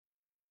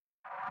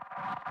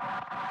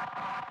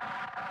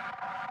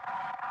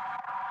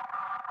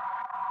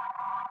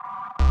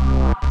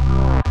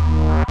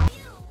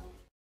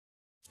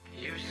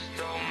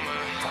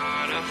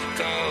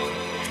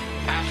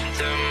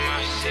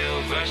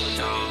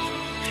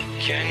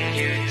Can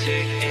you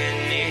dig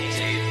any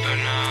deeper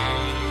now?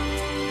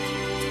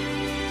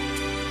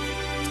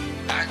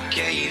 I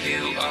gave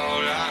you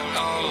all I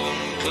own,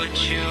 put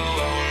you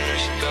on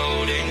this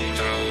golden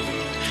throne,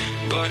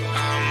 but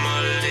I'm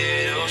a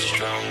little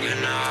stronger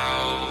now.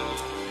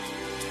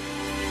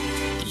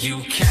 You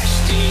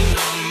cashed in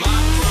on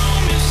my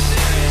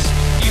promises.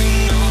 You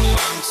know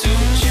I'm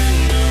too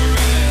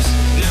generous.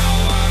 Now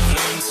I've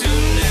learned to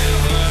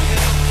never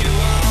help you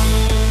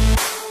out,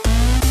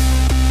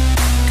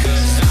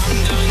 'cause I'm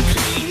done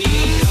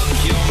cleaning up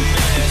your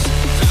mess.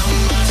 Found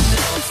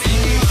myself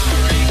in my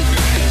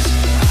regrets.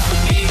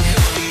 I've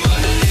become a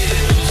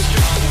little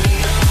stronger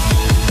now.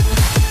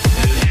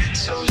 A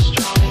little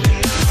stronger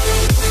now.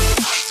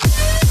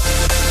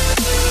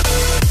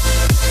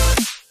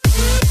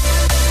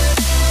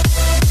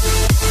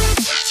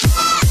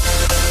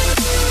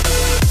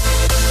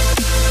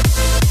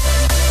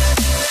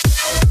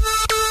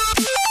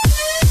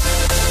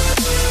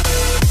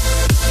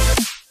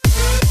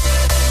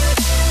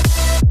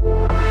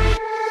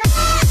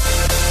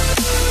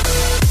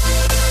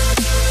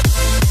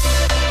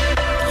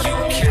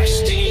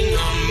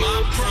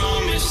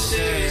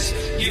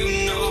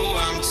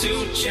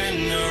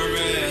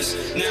 Generous.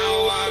 Now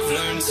I've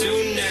learned to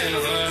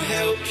never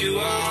help you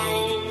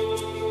out,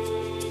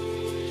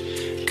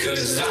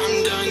 'cause I'm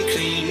done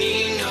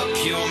cleaning up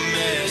your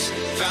mess.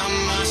 Found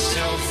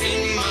myself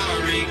in my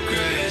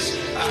regrets.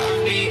 I've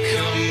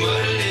become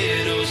a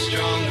little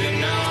stronger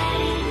now.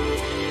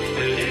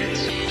 A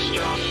little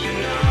stronger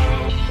now.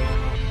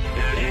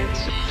 A little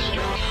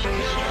stronger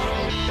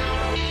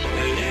now.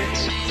 A little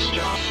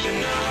stronger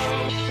now.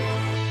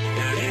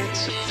 A little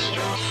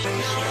stronger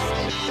now.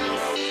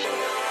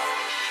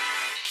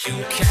 You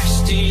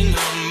cashed in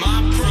on my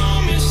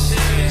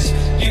promises.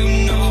 You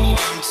know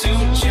I'm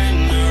too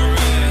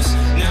generous.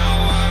 Now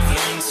I've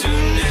learned to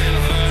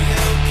never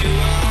help you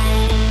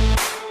out,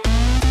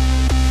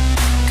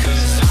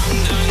 'cause I'm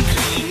done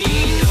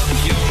cleaning up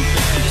your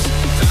mess.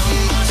 Found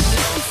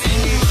myself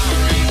in my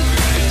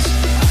regrets.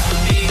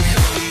 I've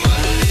become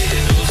a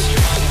little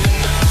stronger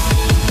now.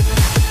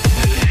 A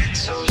little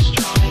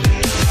stronger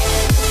now.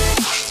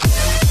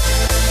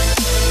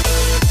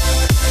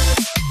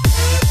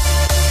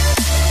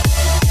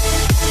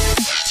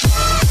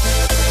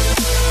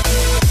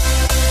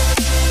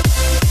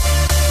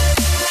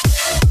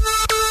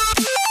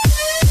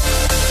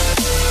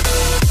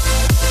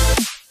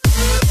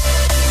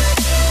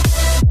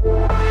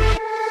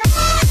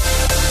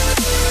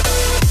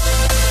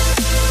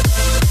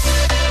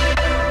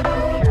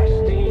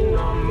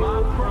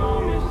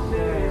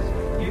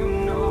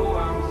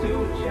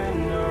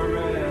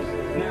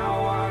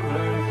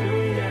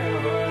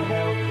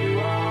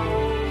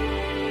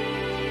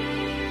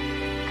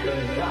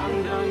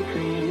 I'm done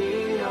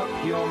cleaning up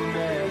your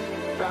mess.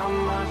 Found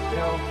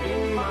myself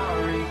in my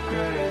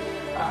regrets.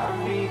 I've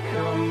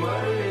become a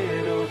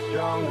little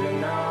stronger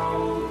now.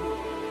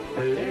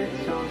 A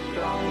little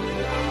stronger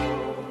now.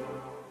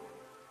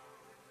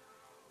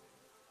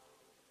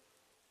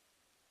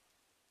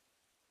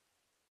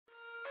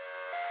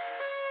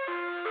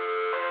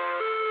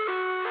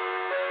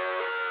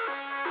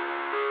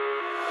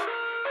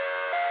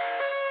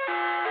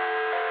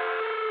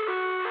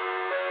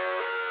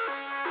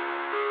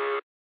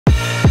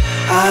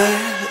 I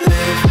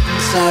live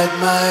inside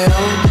my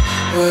own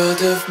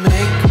world of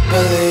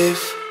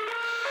make-believe.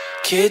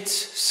 Kids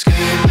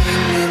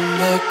screaming in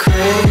the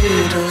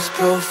cradles,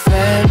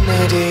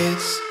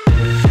 profanities.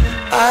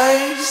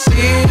 I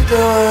see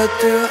the world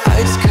through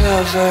eyes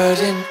covered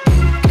in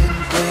ink and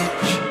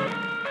bleach.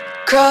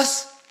 Cross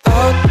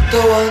out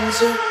the ones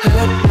who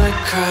heard my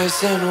cries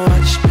and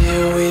watched me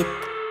weep.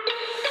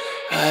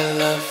 I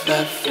love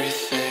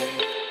everything.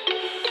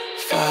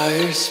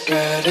 Fire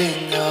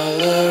spreading all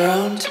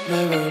around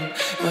my room.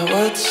 My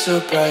world's so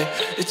bright,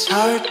 it's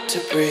hard to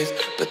breathe,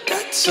 but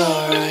that's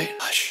alright.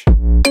 Hush.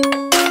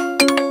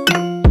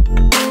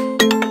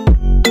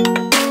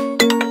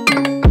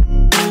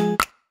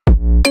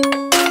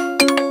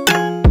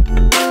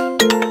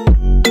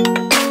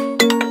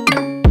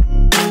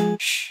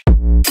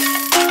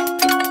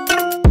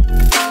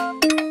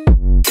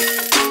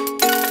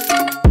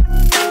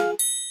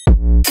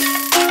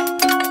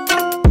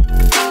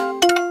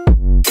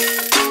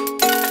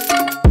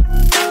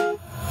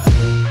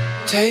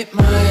 Tape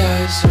my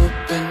eyes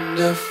open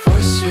to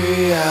force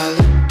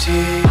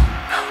reality.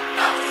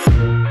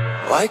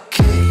 Why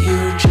can't you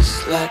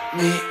just let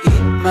me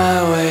eat my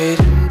weight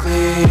in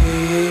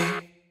glee?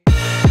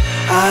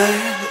 I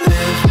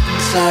live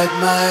inside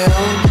my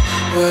own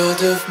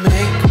world of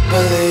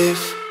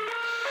make-believe.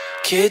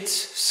 Kids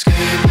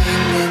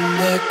screaming in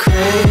their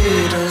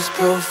cradles,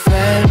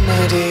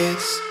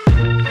 profanities.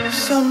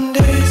 Some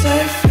days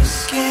I feel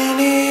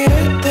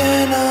skinnier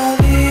than all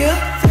the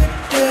other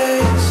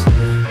days.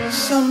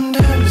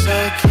 Sometimes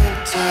I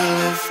can't tell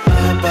if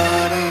my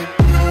body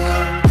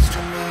belongs to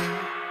me.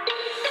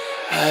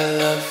 I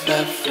love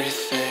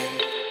everything.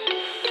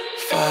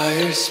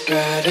 Fire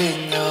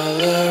spreading all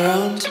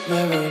around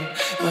my room.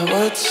 My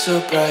world's so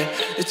bright,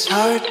 it's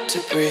hard to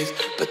breathe,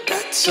 but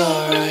that's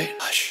alright.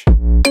 Hush.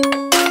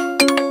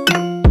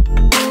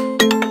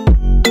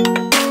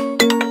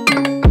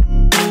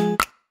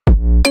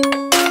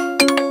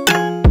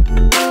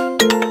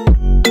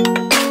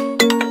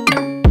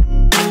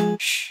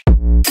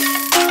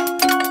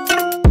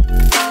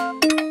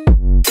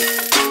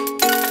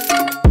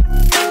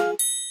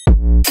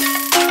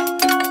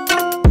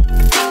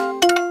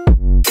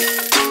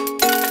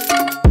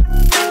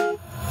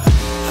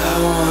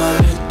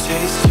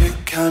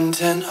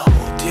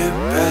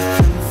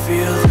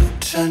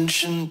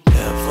 attention.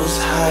 Devils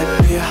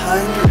hide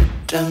behind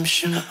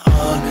redemption.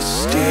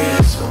 Honesty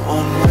is a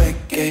one-way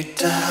gate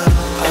to hell.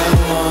 I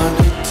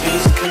wanna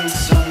taste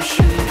consumption.